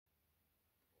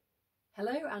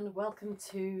Hello and welcome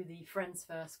to the Friends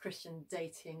First Christian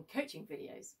Dating Coaching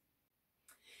videos.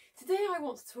 Today I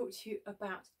want to talk to you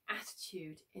about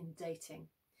attitude in dating.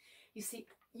 You see,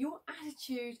 your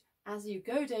attitude as you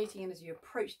go dating and as you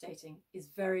approach dating is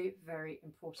very, very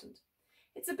important.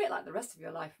 It's a bit like the rest of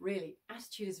your life, really.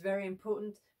 Attitude is very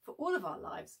important for all of our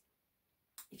lives.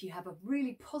 If you have a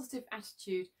really positive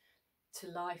attitude to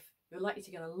life, you're likely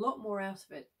to get a lot more out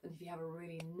of it than if you have a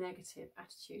really negative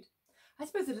attitude. I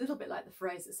suppose a little bit like the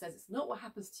phrase that says it's not what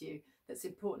happens to you that's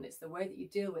important, it's the way that you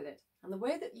deal with it. And the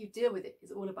way that you deal with it is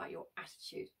all about your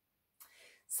attitude.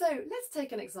 So let's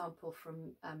take an example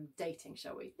from dating,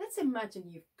 shall we? Let's imagine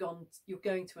you're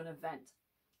going to an event,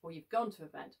 or you've gone to an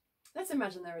event. Let's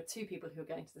imagine there are two people who are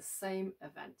going to the same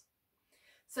event.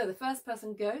 So the first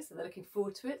person goes, so they're looking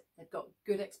forward to it. They've got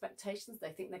good expectations.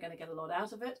 They think they're going to get a lot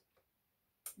out of it.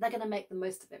 They're going to make the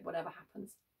most of it, whatever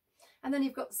happens. And then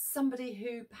you've got somebody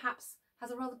who perhaps has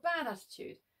a rather bad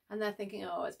attitude, and they're thinking,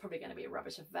 oh, it's probably going to be a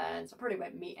rubbish event, I probably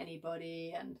won't meet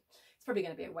anybody, and it's probably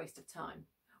going to be a waste of time.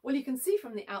 Well, you can see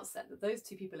from the outset that those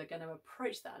two people are going to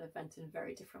approach that event in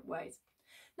very different ways.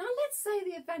 Now, let's say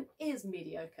the event is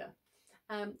mediocre.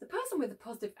 The person with a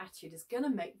positive attitude is going to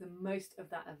make the most of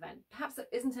that event. Perhaps there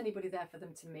isn't anybody there for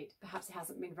them to meet. Perhaps it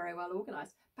hasn't been very well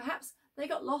organised. Perhaps they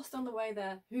got lost on the way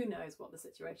there. Who knows what the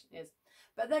situation is.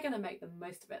 But they're going to make the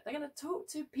most of it. They're going to talk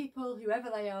to people, whoever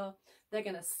they are. They're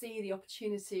going to see the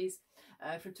opportunities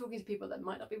from talking to people that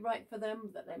might not be right for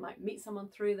them, that they might meet someone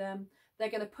through them. They're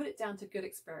going to put it down to good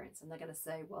experience, and they're going to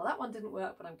say, well, that one didn't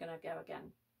work, but I'm going to go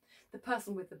again. The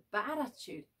person with the bad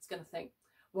attitude is going to think,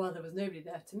 well, there was nobody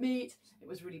there to meet, it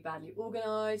was really badly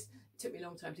organised, it took me a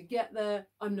long time to get there,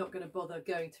 I'm not going to bother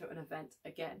going to an event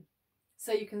again.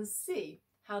 So you can see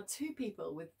how two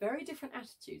people with very different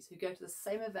attitudes who go to the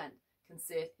same event can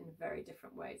see it in very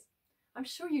different ways. I'm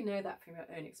sure you know that from your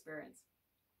own experience.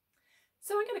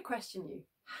 So I'm going to question you,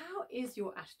 how is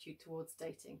your attitude towards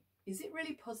dating? Is it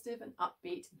really positive and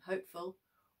upbeat and hopeful,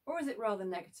 or is it rather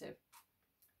negative?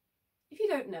 If you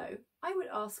don't know, I would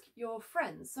ask your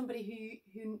friends, somebody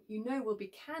who you know will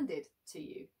be candid to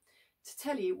you, to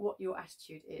tell you what your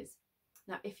attitude is.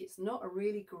 Now, if it's not a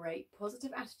really great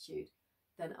positive attitude,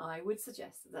 then I would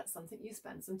suggest that that's something you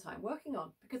spend some time working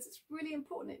on, because it's really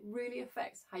important. It really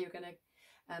affects how you're going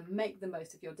to make the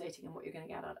most of your dating and what you're going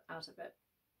to get out of it.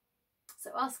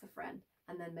 So ask a friend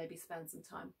and then maybe spend some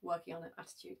time working on an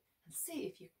attitude and see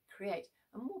if you can create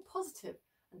a more positive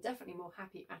and definitely more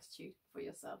happy attitude for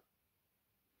yourself.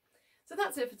 So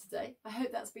that's it for today. I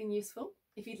hope that's been useful.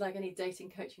 If you'd like any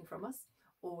dating coaching from us,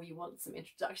 or you want some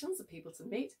introductions of people to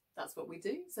meet, that's what we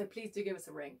do. So please do give us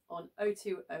a ring on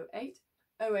 0208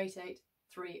 088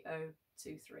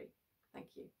 3023. Thank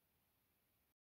you.